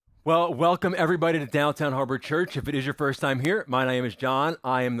Well, welcome everybody to Downtown Harbor Church. If it is your first time here, my name is John.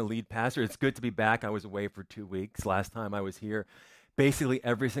 I am the lead pastor. It's good to be back. I was away for 2 weeks. Last time I was here, basically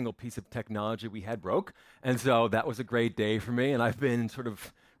every single piece of technology we had broke. And so that was a great day for me. And I've been sort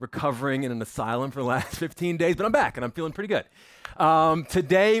of recovering in an asylum for the last 15 days, but I'm back and I'm feeling pretty good.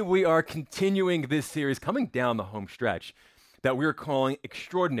 Today we are continuing this series coming down the home stretch that we're calling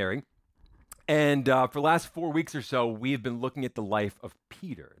Extraordinary. And for the last 4 weeks or so, we've been looking at the life of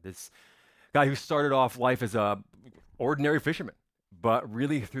Peter, this guy who started off life as a ordinary fisherman, but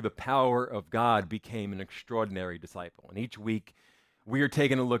really through the power of God became an extraordinary disciple. And each week, we are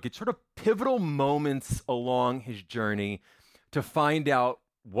taking a look at sort of pivotal moments along his journey to find out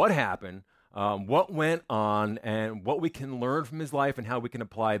what happened, what went on, and what we can learn from his life and how we can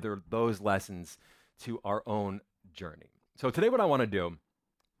apply those lessons to our own journey. So today what I want to do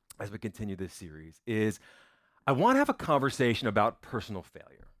as we continue this series is I want to have a conversation about personal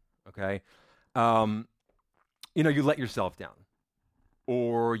failure, okay? You let yourself down,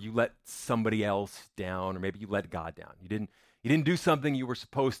 or you let somebody else down, or maybe you let God down. You didn't do something you were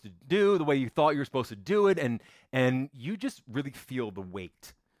supposed to do the way you thought you were supposed to do it, and you just really feel the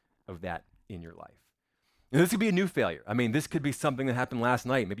weight of that in your life. And this could be a new failure. I mean, this could be something that happened last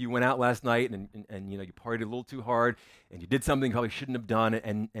night. Maybe you went out last night and you partied a little too hard and you did something you probably shouldn't have done,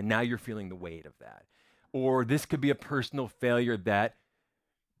 and now you're feeling the weight of that. Or this could be a personal failure that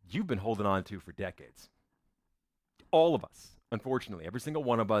you've been holding on to for decades. All of us, unfortunately, every single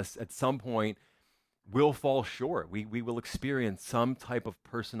one of us at some point will fall short. We will experience some type of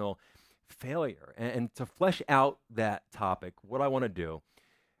personal failure. And to flesh out that topic, what I want to do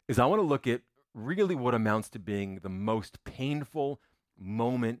is I want to look at really what amounts to being the most painful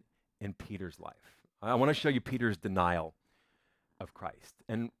moment in Peter's life. I want to show you Peter's denial of Christ.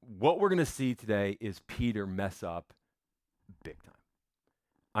 And what we're going to see today is Peter mess up big time.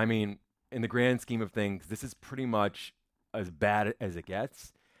 I mean, in the grand scheme of things, this is pretty much as bad as it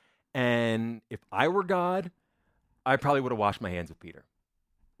gets. And if I were God, I probably would have washed my hands of Peter.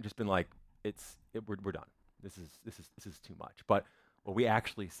 Just been like, we're done. This is too much. But what we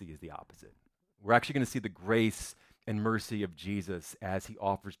actually see is the opposite. We're actually going to see the grace and mercy of Jesus as he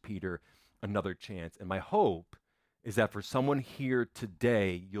offers Peter another chance. And my hope is that for someone here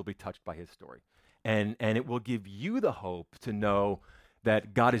today, you'll be touched by his story. And it will give you the hope to know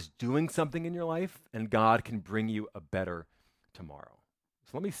that God is doing something in your life and God can bring you a better tomorrow.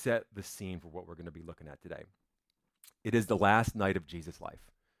 So let me set the scene for what we're going to be looking at today. It is the last night of Jesus'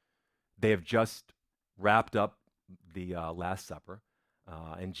 life. They have just wrapped up the Last Supper.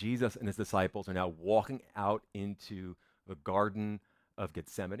 And Jesus and his disciples are now walking out into the Garden of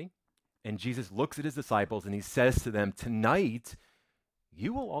Gethsemane. And Jesus looks at his disciples and he says to them, tonight,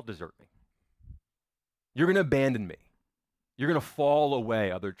 you will all desert me. You're going to abandon me. You're going to fall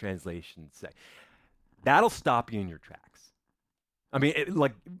away, other translations say. That'll stop you in your tracks. I mean,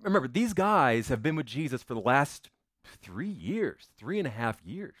 remember, these guys have been with Jesus for the last 3 years, 3.5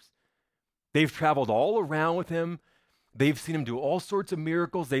 years. They've traveled all around with him. They've seen him do all sorts of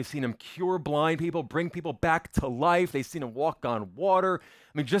miracles. They've seen him cure blind people, bring people back to life. They've seen him walk on water.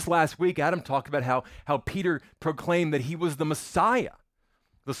 I mean, just last week, Adam talked about how Peter proclaimed that he was the Messiah,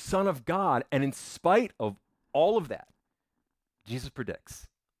 the Son of God. And in spite of all of that, Jesus predicts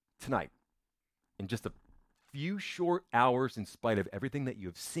tonight, in just a few short hours, in spite of everything that you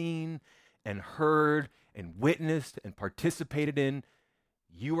have seen and heard and witnessed and participated in,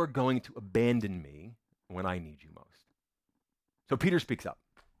 you are going to abandon me when I need you most. So Peter speaks up,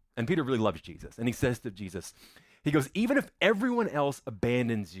 and Peter really loves Jesus, and he says to Jesus, he goes, even if everyone else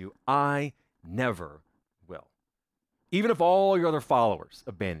abandons you, I never will. Even if all your other followers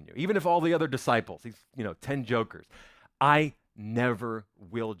abandon you, even if all the other disciples, these 10 jokers, I never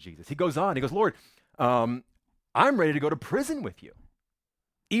will, Jesus. He goes on, he goes, Lord, I'm ready to go to prison with you,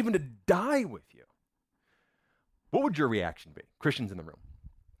 even to die with you. What would your reaction be? Christians in the room.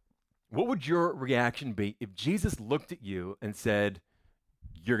 What would your reaction be if Jesus looked at you and said,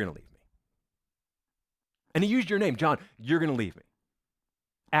 you're going to leave me? And he used your name, John, you're going to leave me.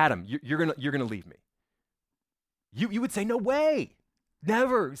 Adam, you're going to leave me. You would say, no way,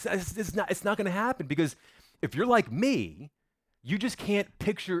 never. It's not going to happen, because if you're like me, you just can't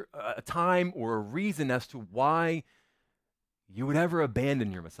picture a time or a reason as to why you would ever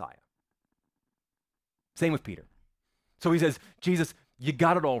abandon your Messiah. Same with Peter. So he says, Jesus, you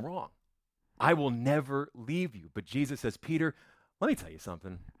got it all wrong. I will never leave you. But Jesus says, Peter, let me tell you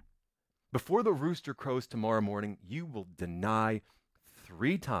something. Before the rooster crows tomorrow morning, you will deny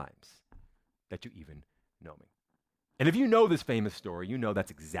 3 times that you even know me. And if you know this famous story, you know that's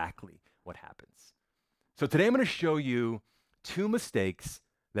exactly what happens. So today I'm going to show you 2 mistakes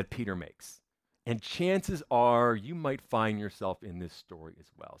that Peter makes. And chances are you might find yourself in this story as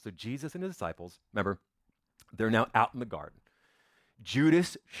well. So Jesus and his disciples, remember, they're now out in the garden.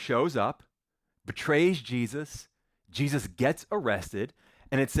 Judas shows up, betrays Jesus. Jesus gets arrested.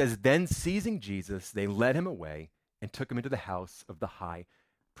 And it says, then seizing Jesus, they led him away and took him into the house of the high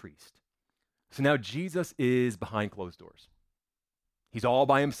priest. So now Jesus is behind closed doors. He's all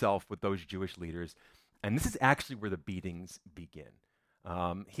by himself with those Jewish leaders. And this is actually where the beatings begin.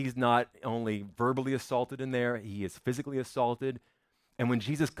 He's not only verbally assaulted in there, he is physically assaulted. And when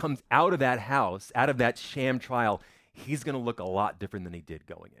Jesus comes out of that house, out of that sham trial, he's going to look a lot different than he did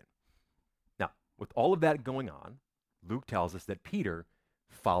going in. Now, with all of that going on, Luke tells us that Peter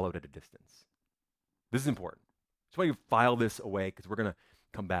followed at a distance. This is important. That's why you file this away, because we're going to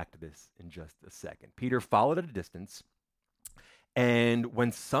come back to this in just a second. Peter followed at a distance, and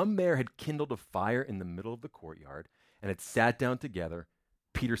when some there had kindled a fire in the middle of the courtyard and had sat down together,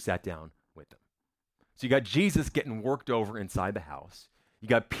 Peter sat down with them. So you got Jesus getting worked over inside the house. You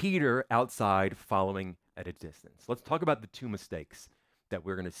got Peter outside following at a distance. Let's talk about the two mistakes that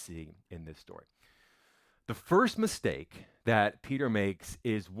we're going to see in this story. The first mistake that Peter makes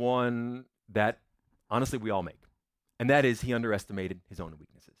is one that, honestly, we all make. And that is he underestimated his own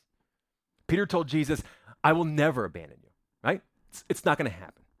weaknesses. Peter told Jesus, I will never abandon you, right? It's not going to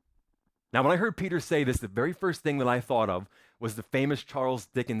happen. Now, when I heard Peter say this, the very first thing that I thought of was the famous Charles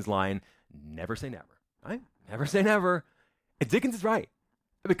Dickens line, never say never, right? Never say never. And Dickens is right,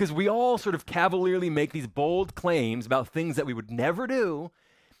 because we all sort of cavalierly make these bold claims about things that we would never do.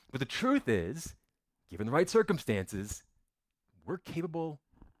 But the truth is, given the right circumstances, we're capable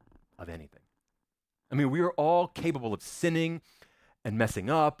of anything. I mean, we are all capable of sinning and messing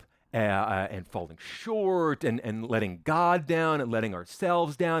up and falling short and letting God down and letting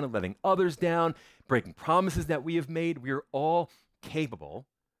ourselves down and letting others down, breaking promises that we have made. We are all capable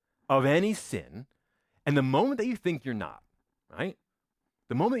of any sin. And the moment that you think you're not, right?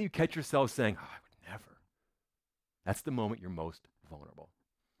 The moment you catch yourself saying, I would never, that's the moment you're most vulnerable.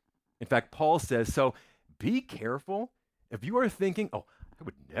 In fact, Paul says, so be careful if you are thinking, I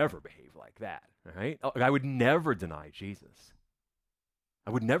would never behave like that, right? I would never deny Jesus. I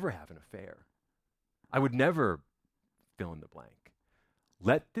would never have an affair. I would never fill in the blank.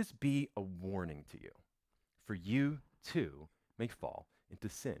 Let this be a warning to you, for you too may fall into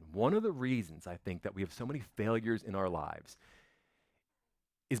sin. One of the reasons I think that we have so many failures in our lives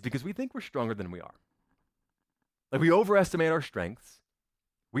is because we think we're stronger than we are. Like, we overestimate our strengths.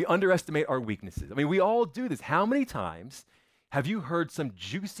 We underestimate our weaknesses. I mean, we all do this. How many times have you heard some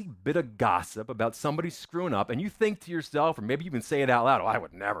juicy bit of gossip about somebody screwing up, and you think to yourself, or maybe you can say it out loud, I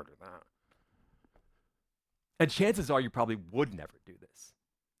would never do that. And chances are you probably would never do this.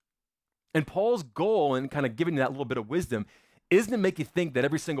 And Paul's goal in kind of giving you that little bit of wisdom isn't to make you think that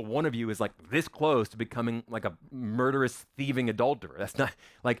every single one of you is like this close to becoming like a murderous, thieving adulterer. That's not,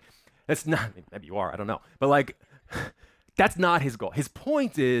 maybe you are, I don't know. But like, that's not his goal. His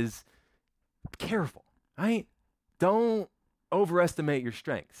point is, be careful, right? Don't overestimate your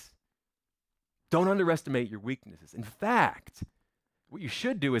strengths. Don't underestimate your weaknesses. In fact, what you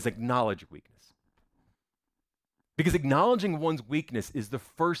should do is acknowledge your weakness. Because acknowledging one's weakness is the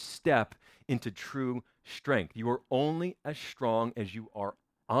first step into true strength. You are only as strong as you are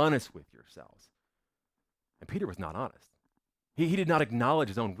honest with yourselves. And Peter was not honest. He did not acknowledge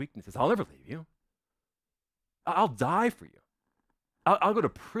his own weaknesses. I'll never leave you. I'll die for you. I'll go to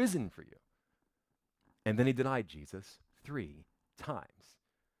prison for you. And then he denied Jesus 3 times.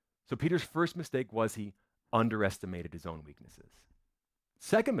 So Peter's first mistake was he underestimated his own weaknesses.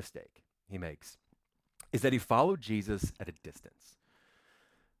 Second mistake he makes is that he followed Jesus at a distance.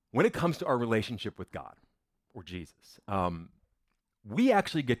 When it comes to our relationship with God or Jesus, we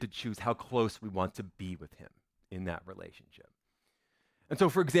actually get to choose how close we want to be with him in that relationship. And so,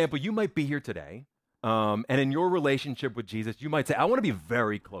 for example, you might be here today, and in your relationship with Jesus, you might say, I want to be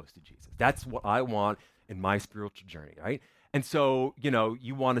very close to Jesus. That's what I want in my spiritual journey, right? And so,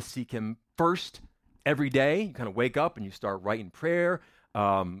 you want to seek him first every day. You kind of wake up and you start writing prayer.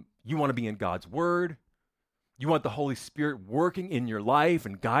 You want to be in God's word. You want the Holy Spirit working in your life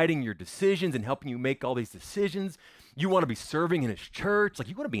and guiding your decisions and helping you make all these decisions. You want to be serving in his church. Like,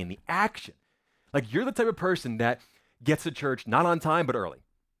 you want to be in the action. Like, you're the type of person that gets to church not on time, but early,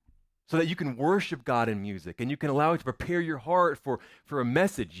 so that you can worship God in music and you can allow it to prepare your heart for a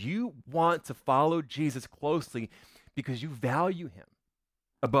message. You want to follow Jesus closely because you value him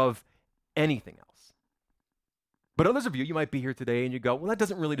above anything else. But others of you might be here today and you go, well, that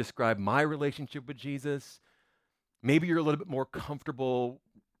doesn't really describe my relationship with Jesus. Maybe you're a little bit more comfortable,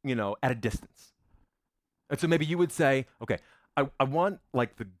 at a distance. And so maybe you would say, okay, I want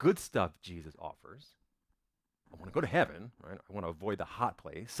like the good stuff Jesus offers. I want to go to heaven, right? I want to avoid the hot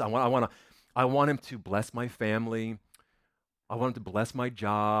place. I want him to bless my family. I want him to bless my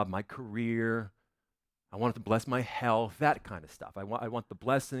job, my career. I want him to bless my health, that kind of stuff. I want the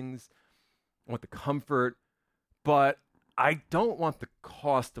blessings. I want the comfort, but I don't want the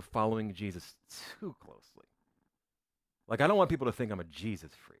cost of following Jesus too closely. Like, I don't want people to think I'm a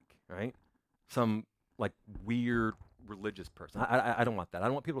Jesus freak, right? Some like weird religious person. I don't want that. I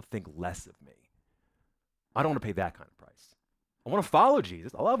don't want people to think less of me. I don't want to pay that kind of price. I want to follow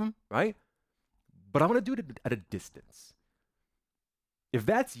Jesus. I love him, right? But I want to do it at a distance. If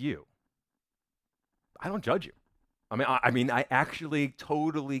that's you, I don't judge you. I mean, I actually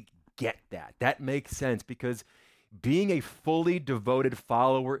totally get that. That makes sense because being a fully devoted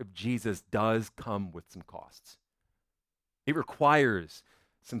follower of Jesus does come with some costs. It requires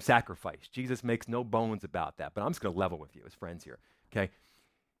some sacrifice. Jesus makes no bones about that, but I'm just going to level with you as friends here, okay?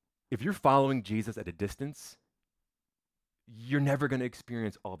 If you're following Jesus at a distance, you're never going to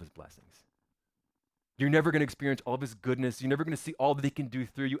experience all of his blessings. You're never going to experience all of his goodness. You're never going to see all that he can do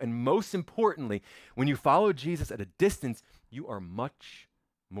through you. And most importantly, when you follow Jesus at a distance, you are much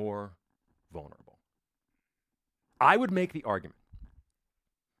more vulnerable. I would make the argument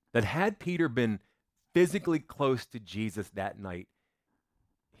that had Peter been physically close to Jesus that night,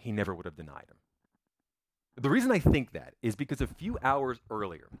 he never would have denied him. The reason I think that is because a few hours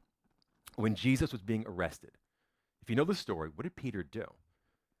earlier, when Jesus was being arrested, if you know the story, what did Peter do?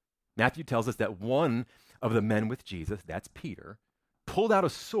 Matthew tells us that one of the men with Jesus, that's Peter, pulled out a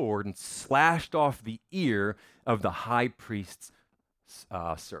sword and slashed off the ear of the high priest's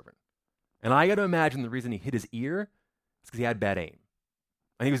servant. And I got to imagine the reason he hit his ear is because he had bad aim.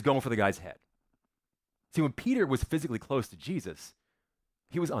 And he was going for the guy's head. See, when Peter was physically close to Jesus,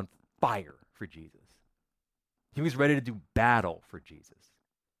 he was on fire for Jesus. He was ready to do battle for Jesus.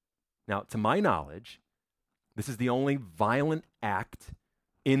 Now, to my knowledge, this is the only violent act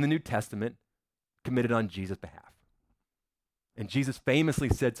in the New Testament committed on Jesus' behalf. And Jesus famously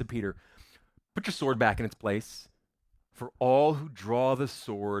said to Peter, "Put your sword back in its place, for all who draw the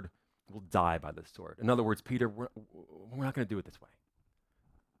sword will die by the sword." In other words, Peter, we're not going to do it this way.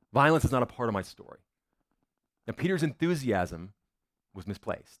 Violence is not a part of my story. Now, Peter's enthusiasm was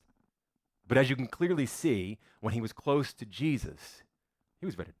misplaced. But as you can clearly see, when he was close to Jesus, he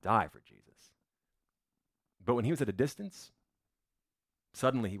was ready to die for Jesus. But when he was at a distance,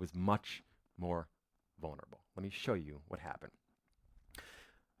 suddenly he was much more vulnerable. Let me show you what happened.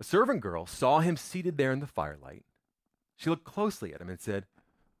 A servant girl saw him seated there in the firelight. She looked closely at him and said,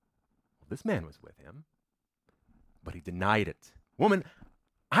 "Well, this man was with him." But he denied it. "Woman,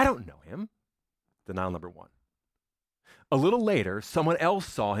 I don't know him." Denial number one. A little later, someone else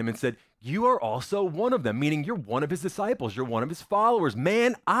saw him and said, "You are also one of them," meaning you're one of his disciples, you're one of his followers.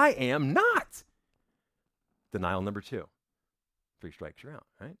 "Man, I am not." Denial number two. 3 strikes, you're out,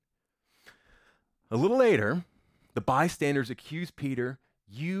 right? A little later, the bystanders accused Peter,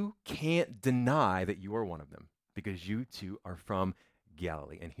 "You can't deny that you are one of them because you too are from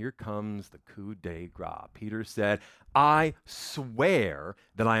Galilee." And here comes the coup de grace. Peter said, "I swear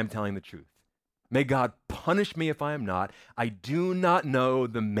that I am telling the truth. May God punish me if I am not. I do not know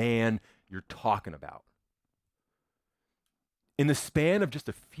the man you're talking about." In the span of just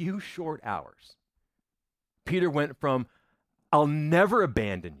a few short hours, Peter went from, "I'll never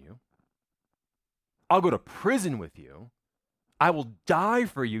abandon you. I'll go to prison with you. I will die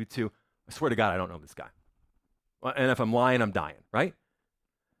for you," to, "I swear to God, I don't know this guy. And if I'm lying, I'm dying," right?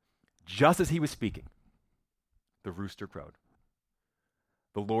 Just as he was speaking, the rooster crowed.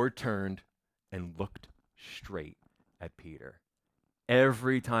 The Lord turned and looked straight at Peter.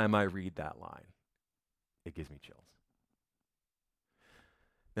 Every time I read that line, it gives me chills.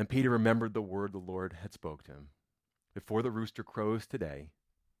 Then Peter remembered the word the Lord had spoke to him. "Before the rooster crows today,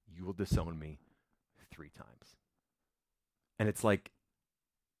 you will disown me 3 times." And it's like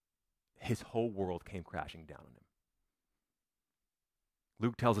his whole world came crashing down on him.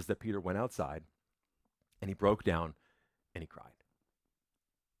 Luke tells us that Peter went outside and he broke down and he cried.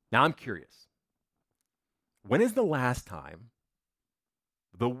 Now I'm curious. When is the last time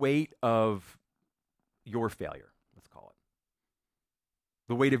the weight of your failure, let's call it,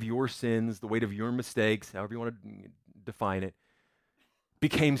 the weight of your sins, the weight of your mistakes, however you want to define it,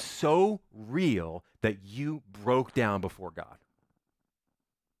 became so real that you broke down before God?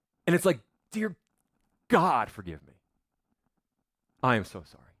 And it's like, "Dear God, forgive me. I am so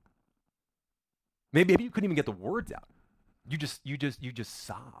sorry." Maybe you couldn't even get the words out. You just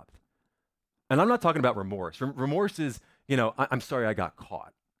sobbed. And I'm not talking about remorse. Remorse is, I'm sorry I got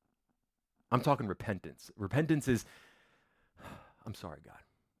caught. I'm talking repentance. Repentance is, I'm sorry, God.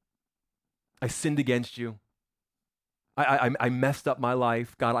 I sinned against you. I messed up my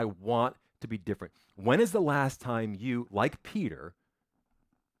life. God, I want to be different. When is the last time you, like Peter,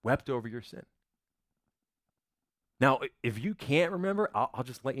 wept over your sin? Now, if you can't remember, I'll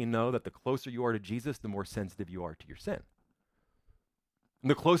just let you know that the closer you are to Jesus, the more sensitive you are to your sin. And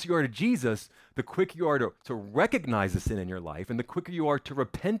the closer you are to Jesus, the quicker you are to recognize the sin in your life, and the quicker you are to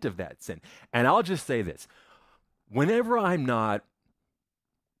repent of that sin. And I'll just say this. Whenever I'm not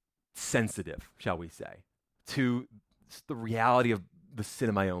sensitive, shall we say, to the reality of the sin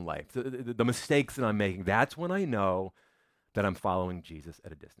in my own life, the mistakes that I'm making, that's when I know that I'm following Jesus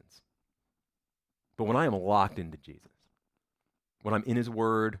at a distance. But when I am locked into Jesus, when I'm in his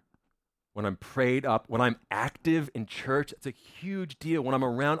word, when I'm prayed up, when I'm active in church, it's a huge deal. When I'm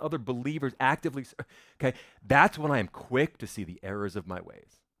around other believers actively, okay, that's when I am quick to see the errors of my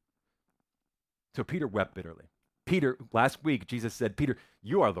ways. So Peter wept bitterly. Peter, last week, Jesus said, Peter,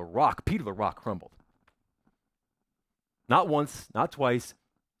 you are the rock. Peter, the rock crumbled. Not once, not twice,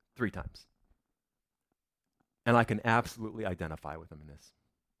 3 times. And I can absolutely identify with him in this.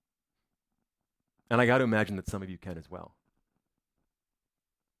 And I got to imagine that some of you can as well.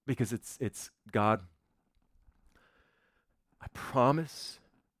 Because it's God, I promise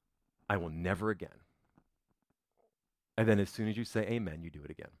I will never again. And then as soon as you say amen, you do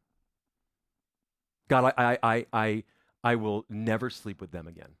it again. God, I will never sleep with them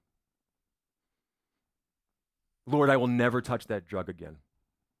again. Lord, I will never touch that drug again.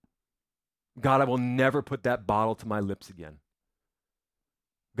 God, I will never put that bottle to my lips again.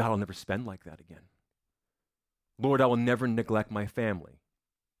 God, I'll never spend like that again. Lord, I will never neglect my family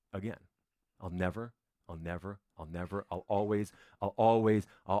again. I'll always,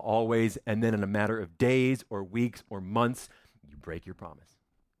 and then in a matter of days or weeks or months, you break your promise.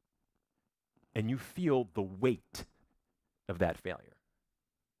 And you feel the weight of that failure.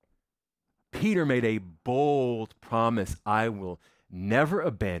 Peter made a bold promise. I will never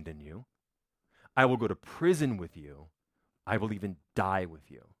abandon you. I will go to prison with you. I will even die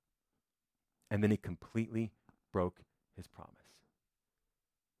with you. And then he completely broke his promise.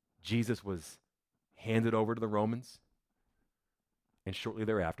 Jesus was handed over to the Romans, and shortly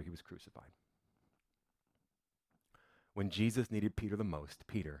thereafter, he was crucified. When Jesus needed Peter the most,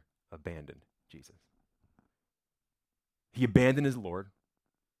 Peter abandoned Jesus. He abandoned his Lord.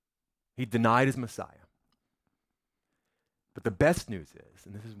 He denied his Messiah. But the best news is,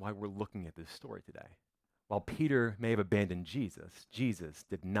 and this is why we're looking at this story today, while Peter may have abandoned Jesus, Jesus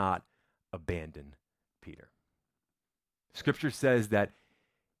did not abandon Peter. Scripture says that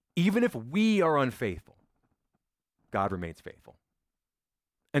even if we are unfaithful, God remains faithful.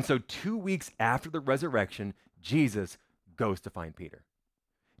 And so 2 weeks after the resurrection, Jesus goes to find Peter.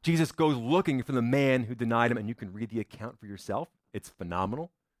 Jesus goes looking for the man who denied him, and you can read the account for yourself. It's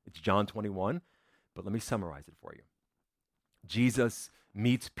phenomenal. It's John 21, but let me summarize it for you. Jesus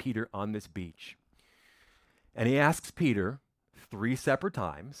meets Peter on this beach, and he asks Peter 3 separate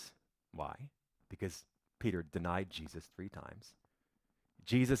times. Why? Because Peter denied Jesus 3 times.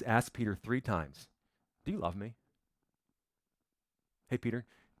 Jesus asked Peter 3 times, do you love me? Hey, Peter,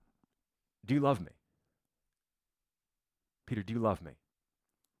 do you love me? Peter, do you love me?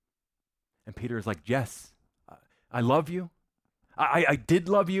 And Peter is like, yes, I love you. I did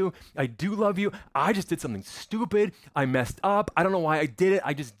love you. I do love you. I just did something stupid. I messed up. I don't know why I did it.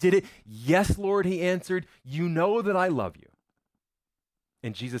 I just did it. Yes, Lord, he answered. You know that I love you.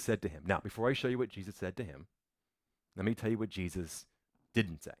 And Jesus said to him, now, before I show you what Jesus said to him, let me tell you what Jesus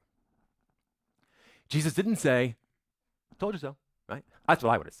didn't say. Jesus didn't say, told you so, right? That's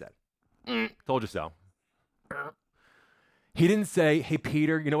what I would have said. Told you so. He didn't say, hey,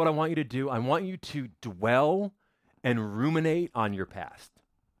 Peter, you know what I want you to do? I want you to dwell and ruminate on your past.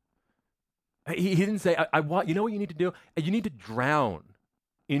 He didn't say, I want, you know what you need to do? You need to drown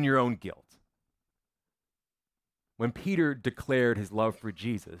in your own guilt. When Peter declared his love for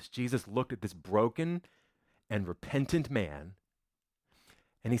Jesus, Jesus looked at this broken and repentant man,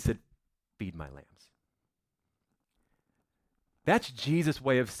 and he said, feed my lambs. That's Jesus'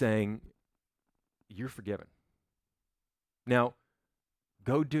 way of saying, you're forgiven. Now,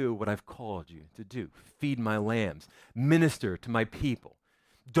 go do what I've called you to do. Feed my lambs. Minister to my people.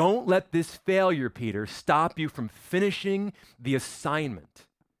 Don't let this failure, Peter, stop you from finishing the assignment.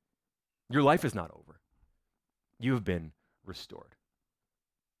 Your life is not over. You have been restored.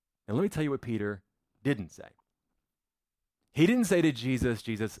 And let me tell you what Peter didn't say. He didn't say to Jesus,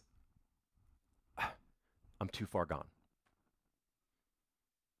 Jesus, I'm too far gone.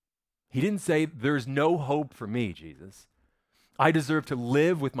 He didn't say, there's no hope for me, Jesus. I deserve to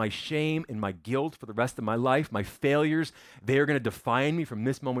live with my shame and my guilt for the rest of my life. My failures, they are going to define me from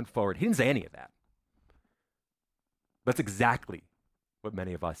this moment forward. He didn't say any of that. That's exactly what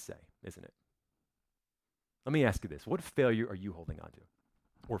many of us say, isn't it? Let me ask you this. What failure are you holding on to?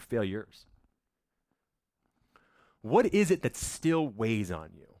 Or failures? What is it that still weighs on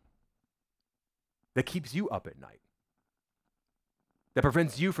you? That keeps you up at night? That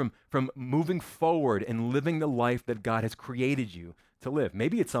prevents you from moving forward and living the life that God has created you to live?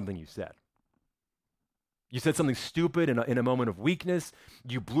 Maybe it's something you said. You said something stupid in a moment of weakness.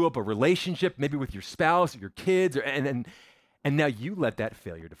 You blew up a relationship, maybe with your spouse or your kids, and now you let that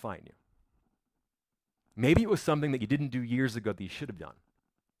failure define you. Maybe it was something that you didn't do years ago that you should have done.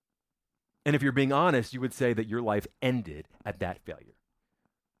 And if you're being honest, you would say that your life ended at that failure.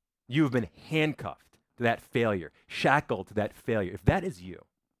 You have been handcuffed to that failure, shackled to that failure. If that is you,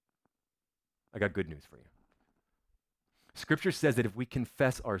 I got good news for you. Scripture says that if we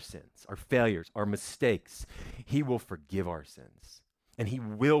confess our sins, our failures, our mistakes, He will forgive our sins. And He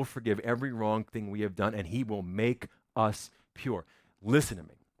will forgive every wrong thing we have done, and He will make us pure. Listen to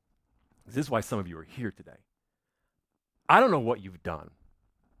me. This is why some of you are here today. I don't know what you've done.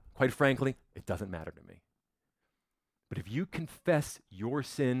 Quite frankly, it doesn't matter to me. But if you confess your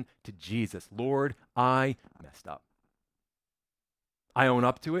sin to Jesus, Lord, I messed up. I own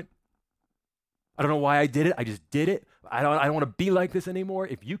up to it. I don't know why I did it. I just did it. I don't want to be like this anymore.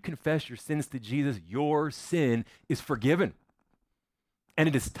 If you confess your sins to Jesus, your sin is forgiven. And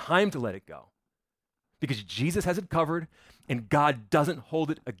it is time to let it go. Because Jesus has it covered, and God doesn't hold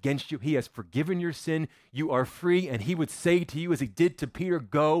it against you. He has forgiven your sin. You are free, and He would say to you, as He did to Peter,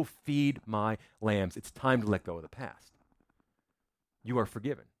 go feed my lambs. It's time to let go of the past. You are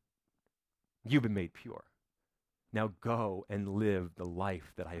forgiven. You've been made pure. Now go and live the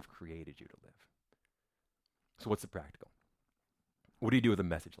life that I have created you to live. So what's the practical? What do you do with a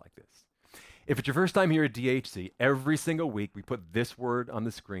message like this? If it's your first time here at DHC, every single week we put this word on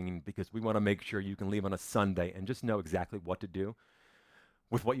the screen because we want to make sure you can leave on a Sunday and just know exactly what to do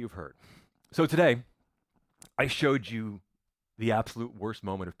with what you've heard. So today, I showed you the absolute worst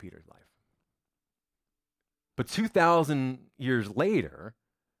moment of Peter's life. But 2,000 years later,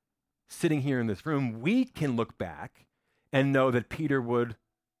 sitting here in this room, we can look back and know that Peter would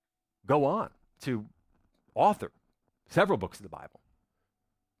go on to author several books of the Bible.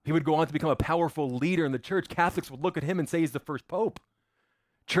 He would go on to become a powerful leader in the church. Catholics would look at him and say he's the first pope.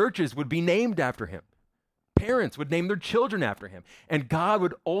 Churches would be named after him. Parents would name their children after him. And God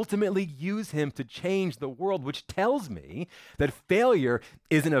would ultimately use him to change the world, which tells me that failure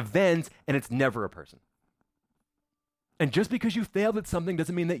is an event and it's never a person. And just because you failed at something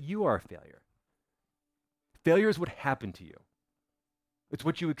doesn't mean that you are a failure. Failure is what happened to you. It's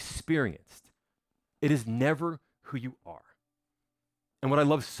what you experienced. It is never who you are. And what I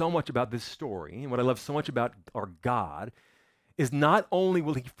love so much about this story, and what I love so much about our God, is not only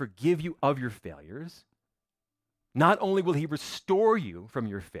will He forgive you of your failures, not only will He restore you from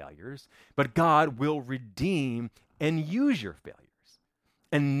your failures, but God will redeem and use your failures.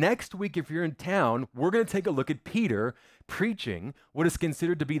 And next week, if you're in town, we're going to take a look at Peter preaching what is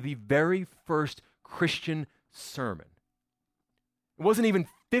considered to be the very first Christian sermon. It wasn't even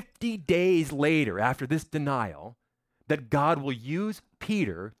 50 days later after this denial that God will use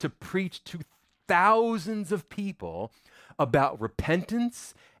Peter to preach to thousands of people about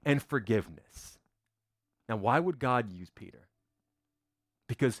repentance and forgiveness. Now, why would God use Peter?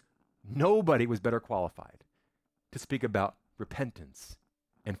 Because nobody was better qualified to speak about repentance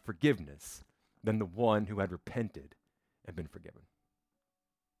and forgiveness than the one who had repented and been forgiven.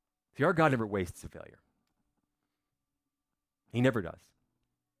 See, our God never wastes a failure. He never does.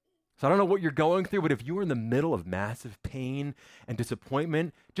 So I don't know what you're going through, but if you are in the middle of massive pain and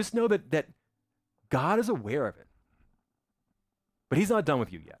disappointment, just know that God is aware of it. But He's not done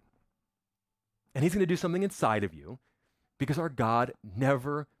with you yet. And He's going to do something inside of you because our God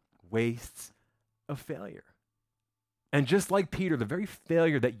never wastes a failure. And just like Peter, the very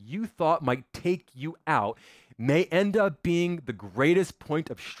failure that you thought might take you out may end up being the greatest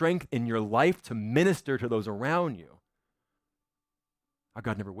point of strength in your life to minister to those around you. Our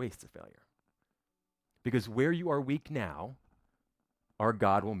God never wastes a failure. Because where you are weak now, our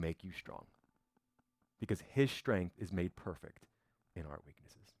God will make you strong. Because His strength is made perfect in our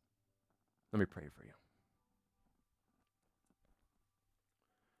weaknesses. Let me pray for you.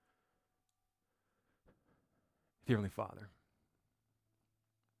 Dear Heavenly Father,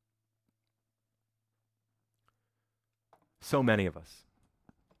 so many of us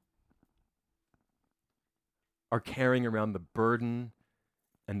are carrying around the burden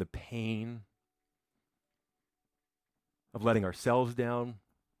and the pain of letting ourselves down,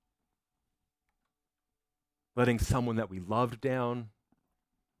 letting someone that we loved down,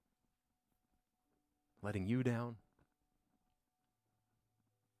 letting you down.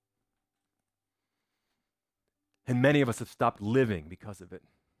 And many of us have stopped living because of it.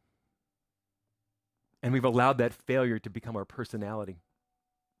 And we've allowed that failure to become our personality.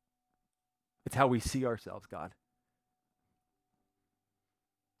 It's how we see ourselves, God.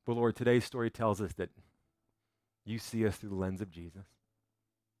 But Lord, today's story tells us that you see us through the lens of Jesus.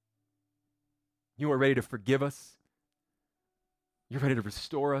 You are ready to forgive us. You're ready to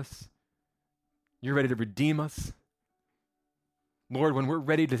restore us. You're ready to redeem us. Lord, when we're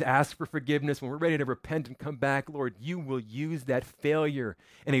ready to ask for forgiveness, when we're ready to repent and come back, Lord, you will use that failure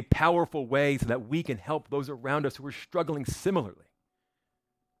in a powerful way so that we can help those around us who are struggling similarly.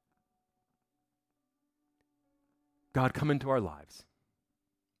 God, come into our lives.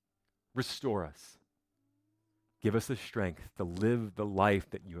 Restore us. Give us the strength to live the life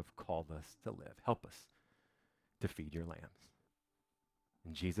that you have called us to live. Help us to feed your lambs.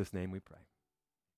 In Jesus' name we pray.